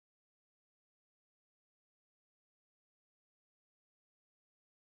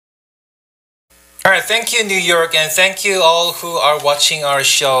All right, thank you, New York, and thank you all who are watching our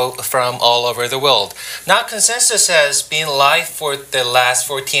show from all over the world. Now, Consensus has been live for the last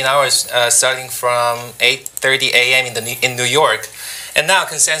 14 hours, starting from 8:30 a.m. in New York. And now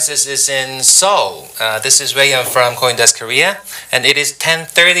Consensus is in Seoul. This is Oihyun from CoinDesk Korea, and it is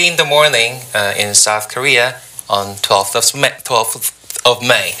 10:30 in the morning in South Korea on 12th of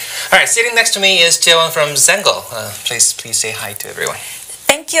May. All right, sitting next to me is Jaewon from Zengo. Please say hi to everyone.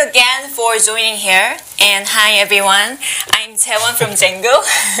 Thank you again for joining here. And hi everyone, I'm Jaewon from Zengo,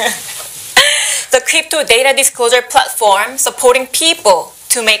 the crypto data disclosure platform supporting people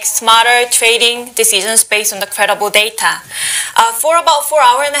to make smarter trading decisions based on the credible data. For about 4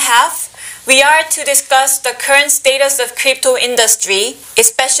 hours and a half, we are to discuss the current status of crypto industry,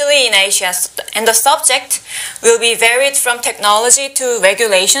 especially in Asia, and the subject will be varied from technology to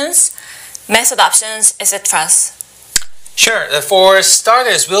regulations, mass adoptions, etc. Sure. For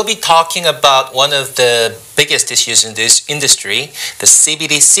starters, we'll be talking about one of the biggest issues in this industry, the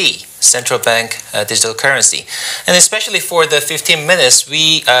CBDC, central bank digital currency. And especially for the 15 minutes,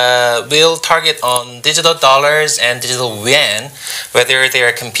 we will target on digital dollars and digital yuan, whether they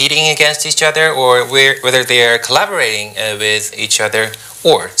are competing against each other or whether they are collaborating with each other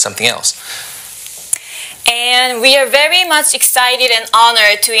or something else. And we are very much excited and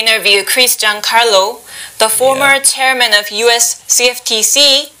honored to interview Chris-Giancarlo, the former chairman of US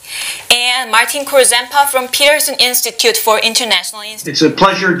CFTC, and Martin-Chorzempa from Peterson Institute for International Institutes. It's a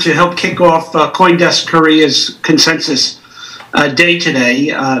pleasure to help kick off CoinDesk Korea's Consensus Day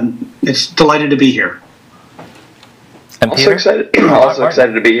today. It's delighted to be here. And also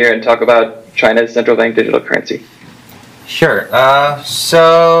excited to be here and talk about China's central bank digital currency. Sure.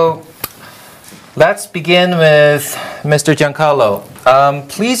 So let's begin with Mr. Ciancarlo.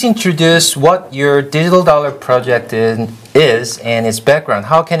 Please introduce what your digital dollar project is and its background.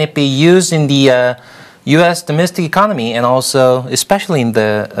 How can it be used in the U.S. domestic economy and also especially in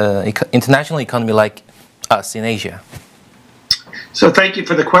the international economy like us in Asia? So thank you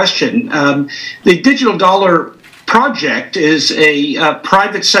for the question. The digital dollar project is a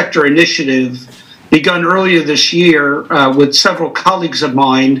private sector initiative begun earlier this year with several colleagues of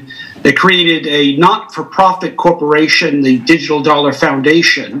mine. They created a not-for-profit corporation, the Digital Dollar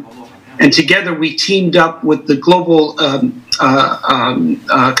Foundation, and together we teamed up with the global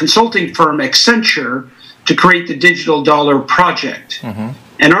consulting firm Accenture to create the Digital Dollar Project.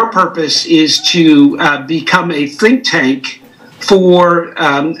 And our purpose is to become a think tank for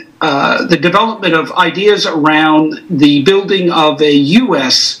the development of ideas around the building of a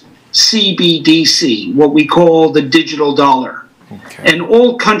U.S. CBDC, what we call the digital dollar. Okay. And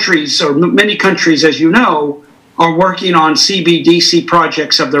all countries, or many countries, as you know, are working on CBDC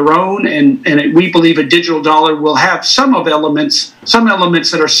projects of their own, and we believe a digital dollar will have some elements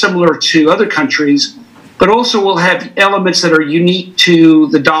that are similar to other countries, but also will have elements that are unique to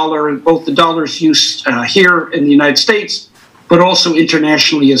the dollar, both the dollar's use here in the United States, but also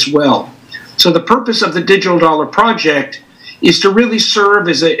internationally as well. So the purpose of the Digital Dollar Project is to really serve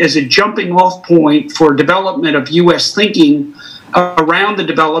as a jumping off point for development of U.S. thinking around the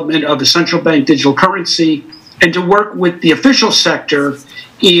development of a central bank digital currency, and to work with the official sector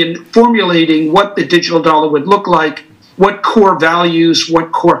in formulating what the digital dollar would look like, what core values,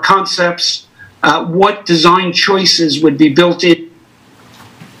 what core concepts, what design choices would be built in.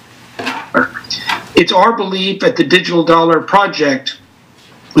 It's our belief at the Digital Dollar Project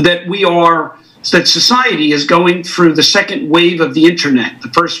that society is going through the second wave of the internet. The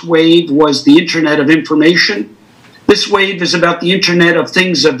first wave was the internet of information. This wave is about the internet of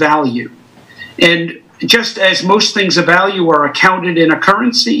things of value. And just as most things of value are accounted in a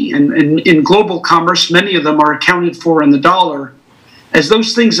currency, and in global commerce, many of them are accounted for in the dollar, as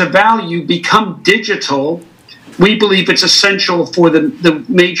those things of value become digital, we believe it's essential for the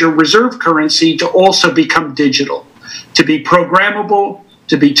major reserve currency to also become digital, to be programmable,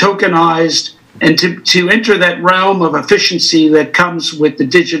 to be tokenized, and to enter that realm of efficiency that comes with the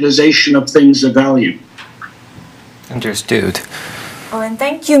digitization of things of value. Understood. Oh, and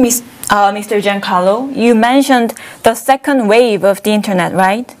thank you, Mr. Giancarlo. You mentioned the second wave of the internet,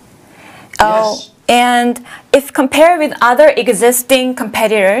 right? Yes. And if compared with other existing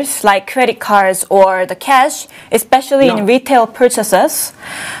competitors like credit cards or the cash, especially in retail purchases,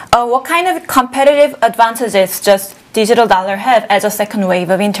 what kind of competitive advantages does digital dollar have as a second wave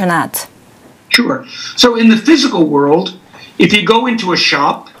of internet? Sure. So in the physical world, if you go into a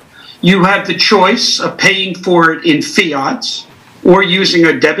shop, you have the choice of paying for it in fiat or using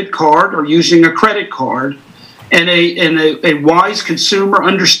a debit card or using a credit card. And a wise consumer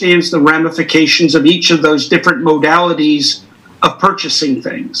understands the ramifications of each of those different modalities of purchasing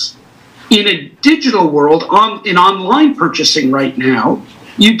things. In a digital world, in online purchasing right now,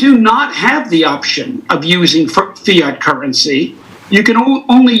 you do not have the option of using fiat currency. You can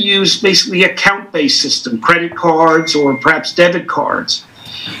only use basically account-based system, credit cards or perhaps debit cards.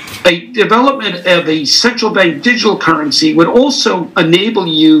 A development of a central bank digital currency would also enable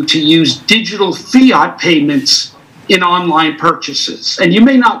you to use digital fiat payments in online purchases. And you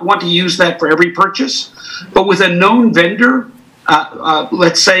may not want to use that for every purchase, but with a known vendor,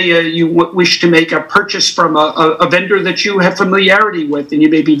 let's say you wish to make a purchase from a vendor that you have familiarity with, and you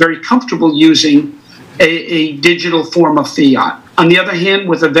may be very comfortable using a digital form of fiat. On the other hand,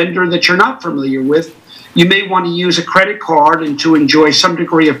 with a vendor that you're not familiar with, you may want to use a credit card and to enjoy some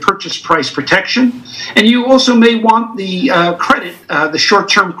degree of purchase price protection. And you also may want the credit, the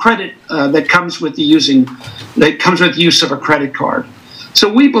short-term credit that comes with the use of a credit card.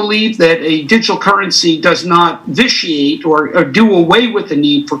 So we believe that a digital currency does not vitiate or do away with the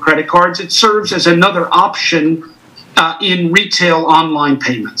need for credit cards. It serves as another option in retail online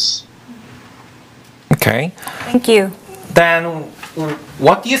payments. Okay. Thank you. Then,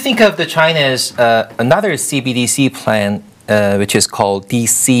 what do you think of the China's another CBDC plan, which is called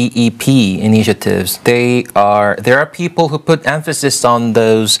DCEP initiatives? There are people who put emphasis on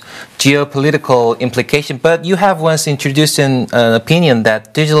those geopolitical implications, but you have once introduced an opinion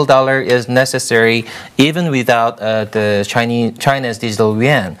that digital dollar is necessary even without the China's digital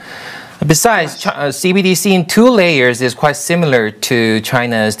yuan. Besides, CBDC in 2 layers is quite similar to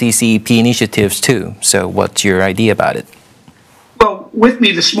China's DCEP initiatives too. So what's your idea about it? Well, with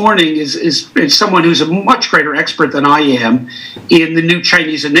me this morning is someone who's a much greater expert than I am in the new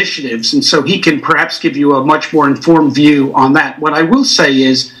Chinese initiatives, and so he can perhaps give you a much more informed view on that. What I will say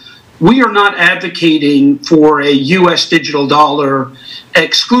is we are not advocating for a U.S. digital dollar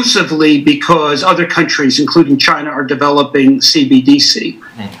exclusively because other countries, including China, are developing CBDC.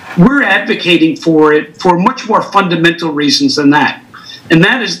 We're advocating for it for much more fundamental reasons than that, and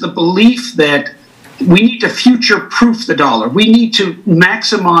that is the belief that we need to future-proof the dollar. We need to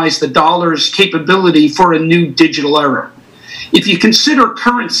maximize the dollar's capability for a new digital era. If you consider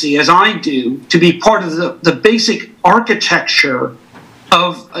currency, as I do, to be part of the basic architecture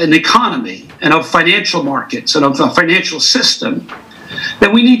of an economy and of financial markets and of the financial system,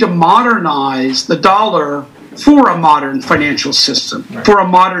 then we need to modernize the dollar for a modern financial system, for a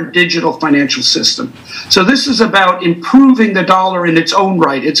modern digital financial system. So this is about improving the dollar in its own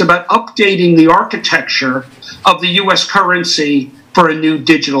right. It's about updating the architecture of the U.S. currency for a new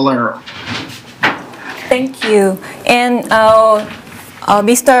digital era. Thank you. And I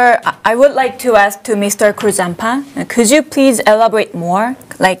would like to ask to Mr. CoinDesk, could you please elaborate more?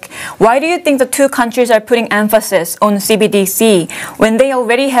 Like, why do you think the 2 countries are putting emphasis on CBDC when they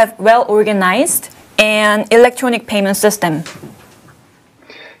already have well-organized and electronic payment system?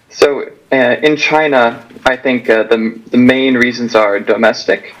 So in China, I think the main reasons are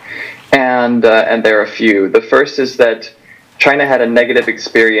domestic, and there are a few. The first is that China had a negative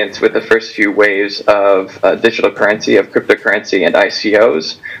experience with the first few waves of digital currency, of cryptocurrency and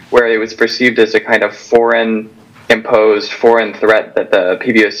ICOs, where it was perceived as a kind of foreign-imposed, foreign threat that the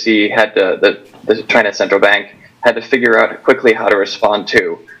PBOC had to, the China Central Bank had to figure out quickly how to respond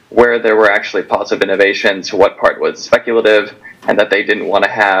to, where there were actually positive innovations, what part was speculative, and that they didn't want to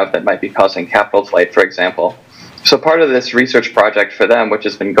have that might be causing capital flight, for example. So part of this research project for them, which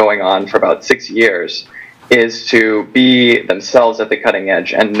has been going on for about 6 years, is to be themselves at the cutting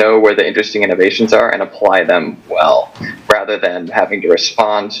edge and know where the interesting innovations are and apply them well, rather than having to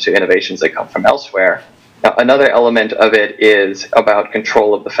respond to innovations that come from elsewhere. Now, another element of it is about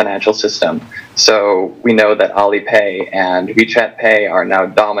control of the financial system. So we know that Alipay and WeChat Pay are now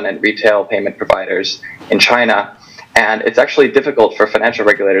dominant retail payment providers in China, and it's actually difficult for financial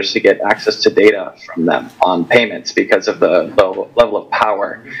regulators to get access to data from them on payments because of the level of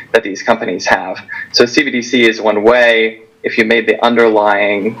power that these companies have. So CBDC is one way. If you made the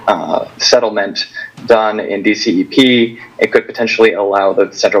underlying settlement done in DCEP, it could potentially allow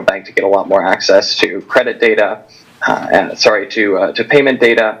the central bank to get a lot more access to credit data, to payment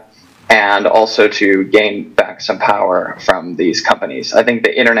data, and also to gain back some power from these companies. I think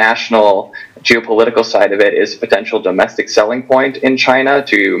the international geopolitical side of it is a potential domestic selling point in China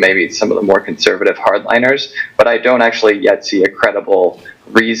to maybe some of the more conservative hardliners, but I don't actually yet see a credible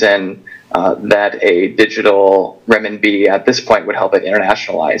reason that a digital renminbi at this point would help it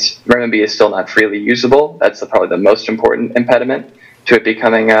internationalize. Renminbi is still not freely usable. That's probably the most important impediment to it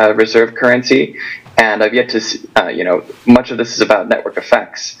becoming a reserve currency. And I've yet to see, much of this is about network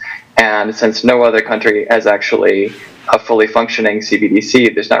effects. And since no other country has actually a fully functioning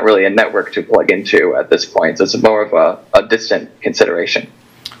CBDC, there's not really a network to plug into at this point. So it's more of a distant consideration.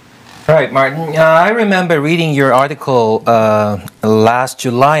 Right, Martin. I remember reading your article last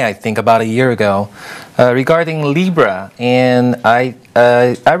July, I think, about a year ago, regarding Libra, and I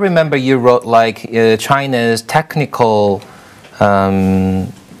remember you wrote like China's technical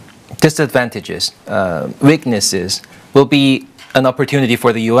disadvantages, weaknesses, will be an opportunity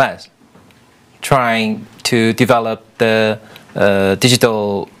for the U.S. trying to develop the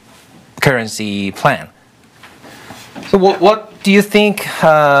digital currency plan. So what do you think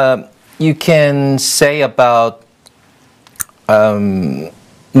you can say about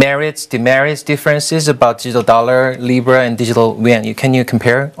merits, demerits, differences about digital dollar, Libra, and digital Yuan? Can you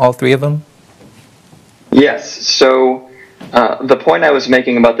compare all three of them? Yes. So the point I was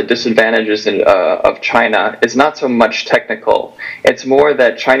making about the disadvantages of China is not so much technical. It's more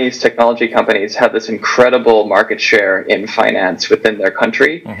that Chinese technology companies have this incredible market share in finance within their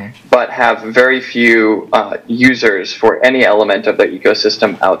country, but have very few users for any element of the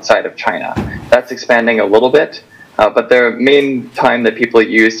ecosystem outside of China. That's expanding a little bit, but the main time that people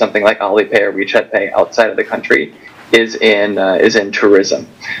use something like Alipay or WeChat Pay outside of the country is in tourism.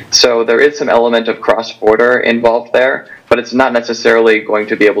 So there is some element of cross-border involved there, but it's not necessarily going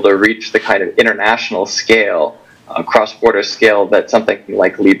to be able to reach the kind of international scale, cross-border scale that something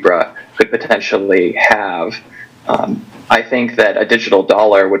like Libra could potentially have. I think that a digital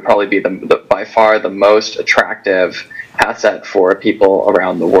dollar would probably be by far the most attractive asset for people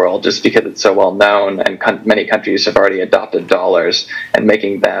around the world, just because it's so well known, and many countries have already adopted dollars, and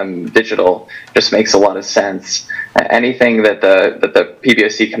making them digital just makes a lot of sense. Anything that the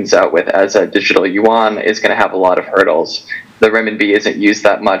PBOC comes out with as a digital yuan is going to have a lot of hurdles. The renminbi isn't used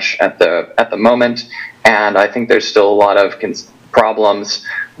that much at the moment, and I think there's still a lot of problems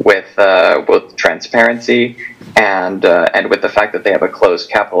with transparency and with the fact that they have a closed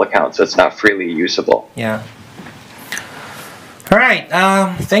capital account, so it's not freely usable. Yeah. All right.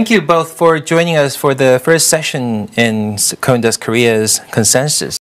 Thank you both for joining us for the first session in CoinDesk Korea's Consensus.